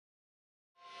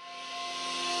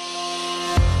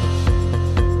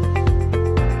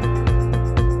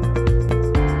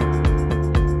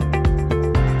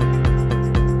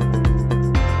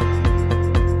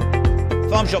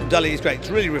Shop Deli is great. It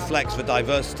really reflects the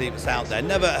diversity that's out there.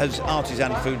 Never has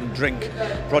artisan food and drink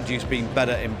produce been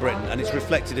better in Britain, and it's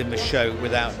reflected in the show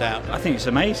without doubt. I think it's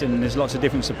amazing. There's lots of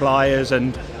different suppliers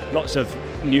and lots of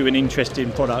new and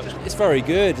interesting products. It's very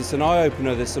good. It's an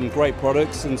eye-opener. There's some great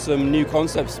products and some new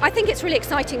concepts. I think it's really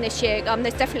exciting this year.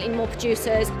 There's definitely more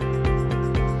producers.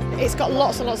 It's got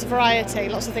lots and lots of variety,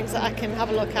 lots of things that I can have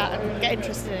a look at and get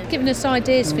interested in. Giving us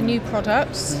ideas for new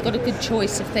products. Got a good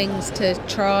choice of things to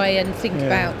try and think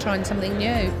about trying something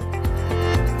new.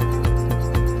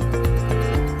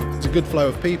 It's a good flow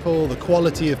of people, the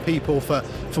quality of people for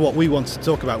what we wanted to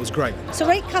talk about was great. It's the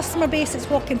right customer base that's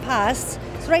walking past,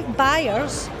 it's the right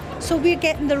buyers, so we're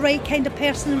getting the right kind of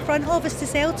person in front of us to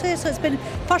sell to, so it's been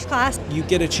first class. You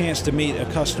get a chance to meet a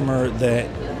customer that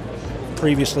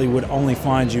previously would only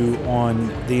find you on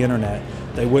the internet.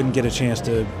 They wouldn't get a chance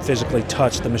to physically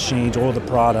touch the machines or the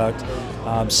product,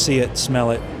 see it, smell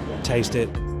it, taste it.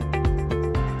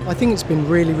 I think it's been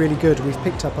really, really good. We've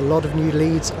picked up a lot of new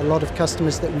leads, a lot of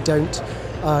customers that we don't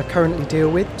currently deal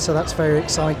with, so that's very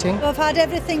exciting. I've had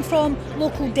everything from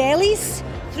local delis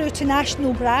through to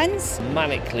national brands.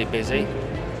 Manically busy.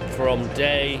 From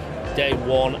day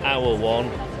one, hour one,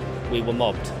 we were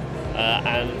mobbed.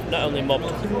 And not only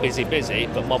mobbed busy,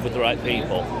 but mobbed with the right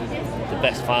people. The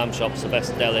best farm shops, the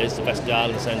best delis, the best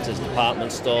garden centres,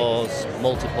 department stores,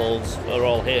 multiples are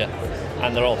all here.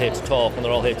 And they're all here to talk and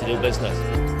they're all here to do business.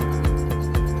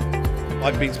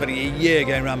 I've been spending a year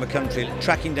going around the country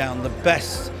tracking down the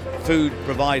best food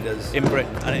providers in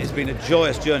Britain, and it's been a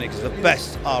joyous journey because the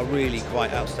best are really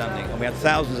quite outstanding, and we had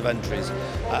thousands of entries,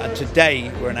 and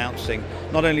today we're announcing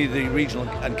not only the regional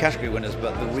and category winners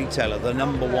but the retailer, the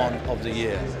 #1 of the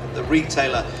year. The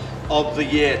retailer of the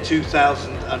year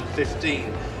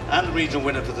 2015 and the regional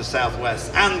winner for the South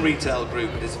West and retail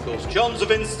group is of course John's of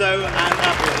Instow and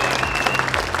Appleton.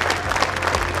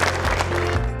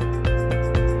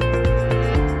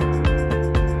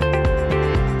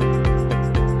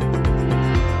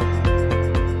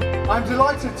 I'm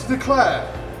delighted to declare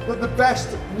that the best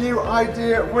new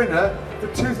idea winner for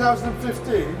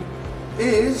 2015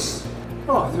 is,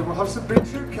 I think we'll have some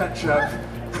beetroot ketchup.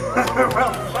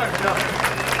 Well done.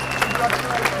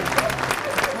 Congratulations.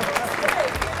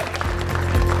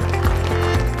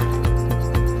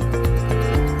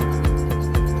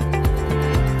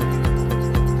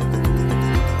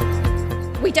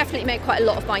 We definitely make quite a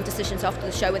lot of buying decisions after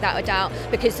the show, without a doubt,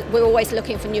 because we're always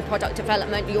looking for new product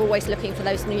development, you're always looking for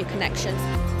those new connections.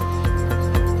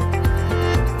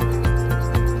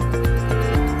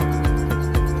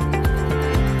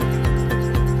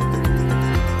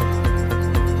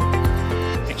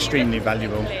 Extremely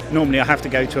valuable. Normally I have to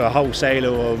go to a wholesaler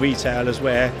or retailers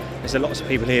where there's lots of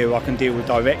people here who I can deal with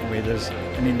directly with as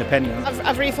an independent.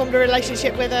 I've reformed a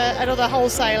relationship with another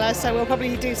wholesaler, so we'll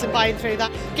probably do some buying through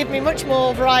that. Give me much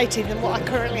more variety than what I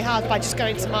currently have by just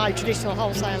going to my traditional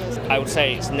wholesalers. I would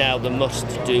say it's now the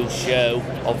must-do show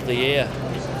of the year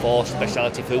for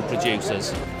specialty food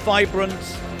producers. Vibrant,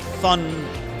 fun,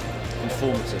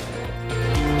 informative.